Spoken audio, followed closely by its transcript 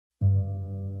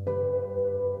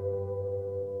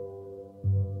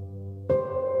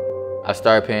I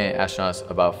started painting astronauts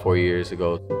about 4 years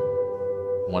ago.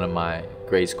 One of my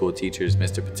grade school teachers,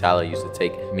 Mr. Patala, used to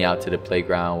take me out to the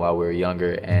playground while we were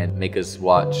younger and make us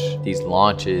watch these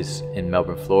launches in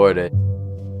Melbourne, Florida.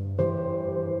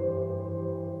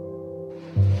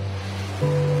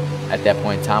 At that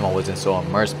point in time, I wasn't so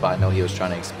immersed, but I know he was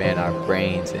trying to expand our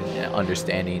brains and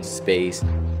understanding space.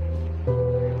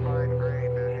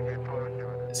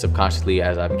 Subconsciously,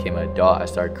 as I became an adult, I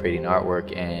started creating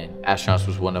artwork, and astronauts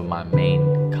was one of my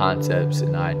main concepts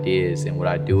and ideas. And what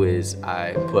I do is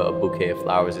I put a bouquet of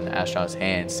flowers in the astronaut's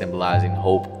hand, symbolizing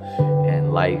hope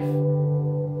and life.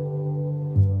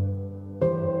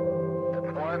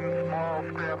 One small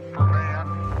step for man,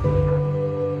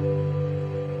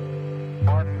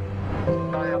 one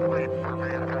giant leap for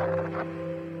mankind.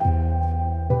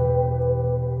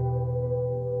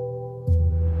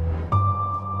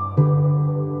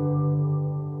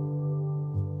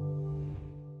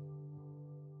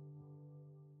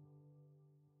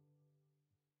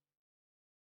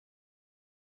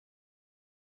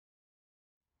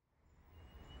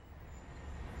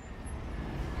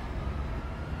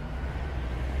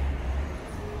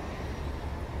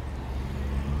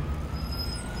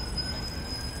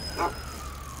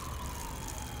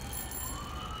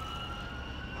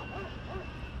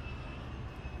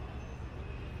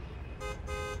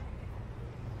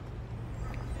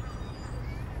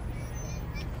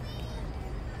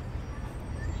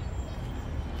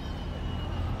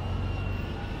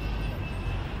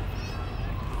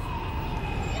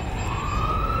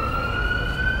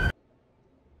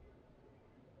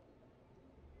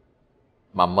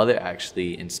 My mother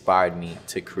actually inspired me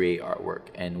to create artwork,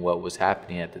 and what was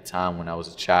happening at the time when I was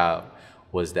a child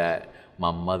was that my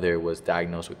mother was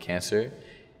diagnosed with cancer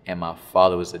and my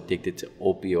father was addicted to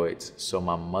opioids. So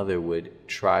my mother would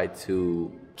try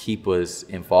to keep us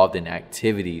involved in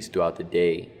activities throughout the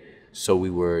day so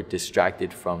we were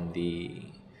distracted from the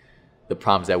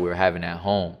problems that we were having at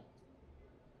home.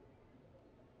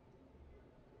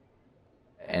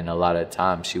 And a lot of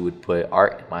times she would put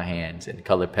art in my hands and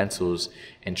colored pencils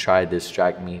and try to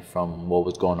distract me from what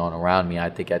was going on around me. I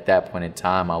think at that point in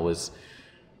time,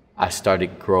 I started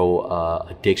to grow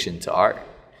addiction to art,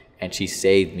 and she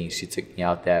saved me. She took me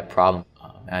out that problem.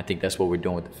 And I think that's what we're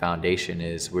doing with the foundation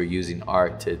is we're using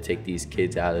art to take these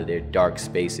kids out of their dark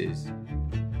spaces.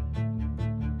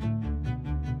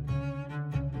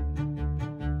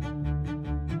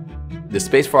 The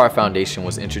Space for Art Foundation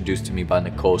was introduced to me by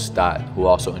Nicole Stott, who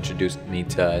also introduced me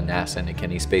to NASA and the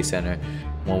Kennedy Space Center.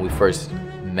 When we first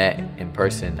met in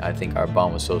person, I think our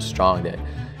bond was so strong that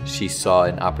she saw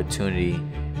an opportunity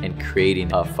in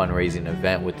creating a fundraising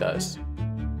event with us.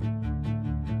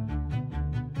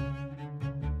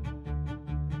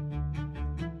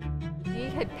 He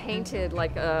had painted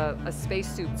like a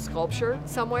spacesuit sculpture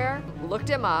somewhere, looked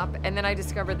him up, and then I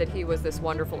discovered that he was this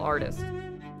wonderful artist.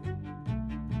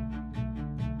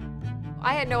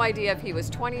 I had no idea if he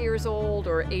was 20 years old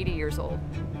or 80 years old,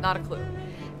 not a clue.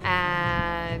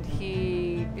 And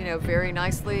he, very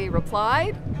nicely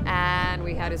replied, and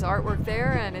we had his artwork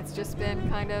there, and it's just been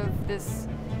kind of this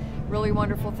really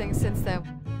wonderful thing since then.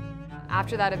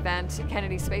 After that event at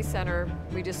Kennedy Space Center,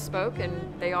 we just spoke, and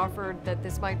they offered that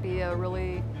this might be a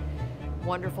really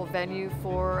wonderful venue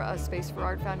for a Space for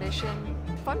Art Foundation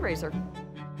fundraiser.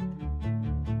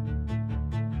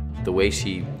 The way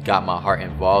she got my heart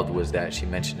involved was that she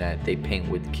mentioned that they paint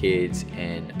with kids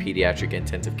in pediatric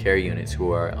intensive care units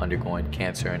who are undergoing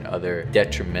cancer and other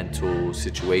detrimental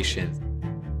situations.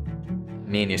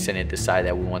 Me and Yesenia decided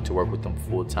that we want to work with them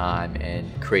full time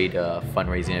and create a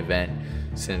fundraising event,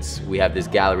 since we have this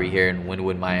gallery here in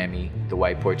Wynwood, Miami, the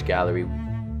White Porch Gallery.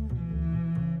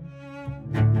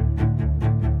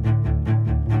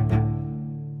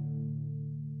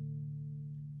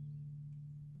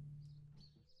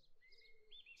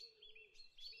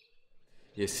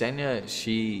 Yesenia,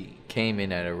 she came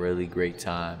in at a really great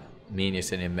time. Me and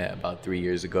Yesenia met about 3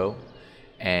 years ago,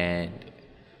 and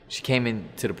she came in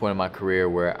to the point of my career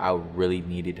where I really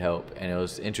needed help. And it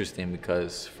was interesting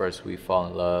because first we fall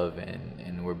in love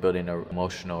and we're building an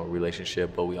emotional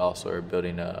relationship, but we also are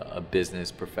building a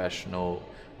business professional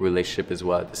relationship as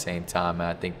well at the same time. And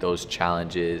I think those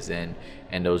challenges and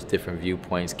those different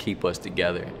viewpoints keep us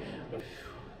together.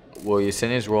 Well,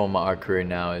 Yesenia's role in my art career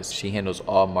now is she handles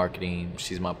all marketing.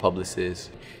 She's my publicist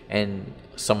and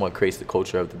somewhat creates the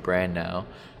culture of the brand now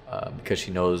because she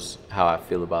knows how I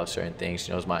feel about certain things.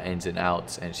 She knows my ins and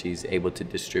outs, and she's able to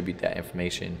distribute that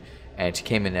information. And she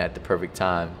came in at the perfect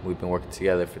time. We've been working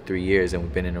together for 3 years, and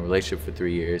we've been in a relationship for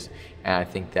 3 years. And I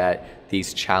think that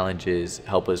these challenges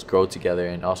help us grow together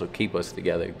and also keep us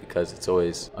together, because it's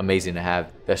always amazing to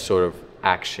have that sort of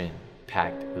action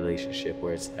packed relationship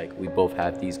where it's like we both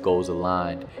have these goals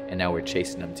aligned and now we're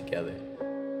chasing them together.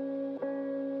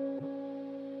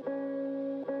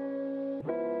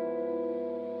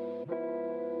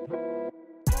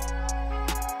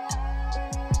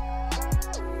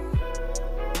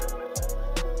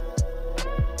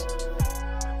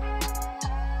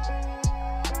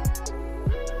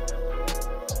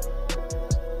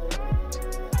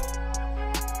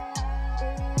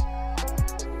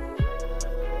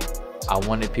 I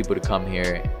wanted people to come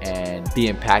here and be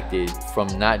impacted from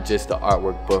not just the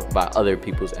artwork, but by other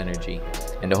people's energy.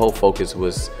 And the whole focus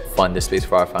was fund the space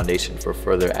for our foundation for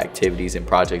further activities and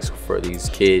projects for these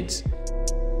kids.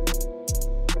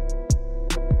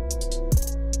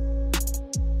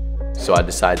 So I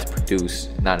decided to produce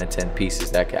 9 to 10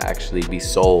 pieces that could actually be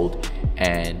sold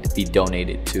and be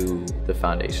donated to the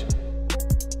foundation.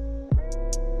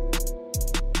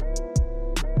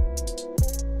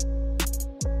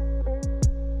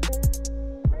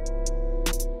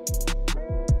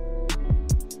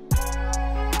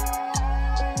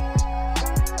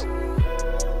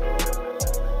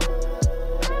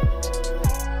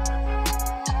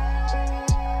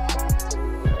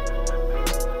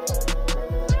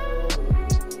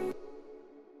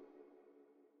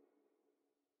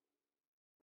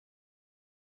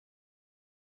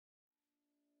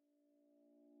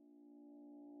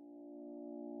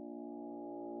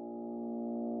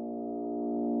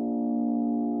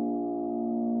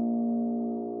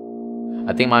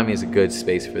 I think Miami is a good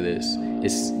space for this.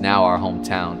 It's now our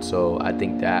hometown, so I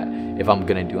think that if I'm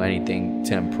gonna do anything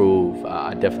to improve,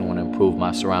 I definitely want to improve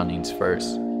my surroundings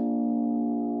first.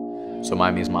 So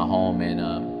Miami is my home, and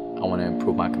I want to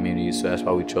improve my community, so that's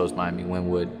why we chose Miami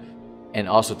Wynwood. And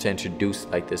also to introduce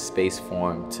like the space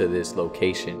form to this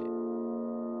location.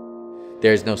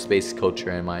 There's no space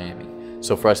culture in Miami,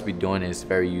 so for us to be doing it is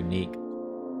very unique.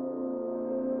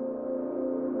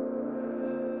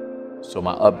 So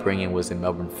my upbringing was in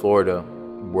Melbourne, Florida,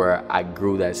 where I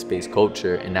grew that space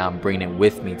culture, and now I'm bringing it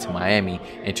with me to Miami,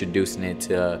 introducing it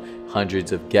to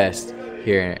hundreds of guests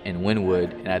here in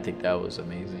Wynwood, and I think that was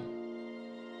amazing.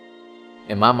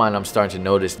 In my mind, I'm starting to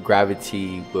notice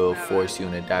gravity will force you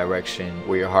in a direction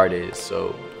where your heart is.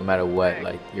 So no matter what,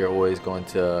 like, you're always going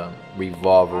to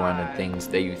revolve around the things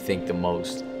that you think the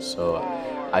most. So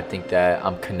I think that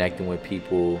I'm connecting with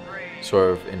people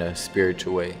sort of in a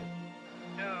spiritual way.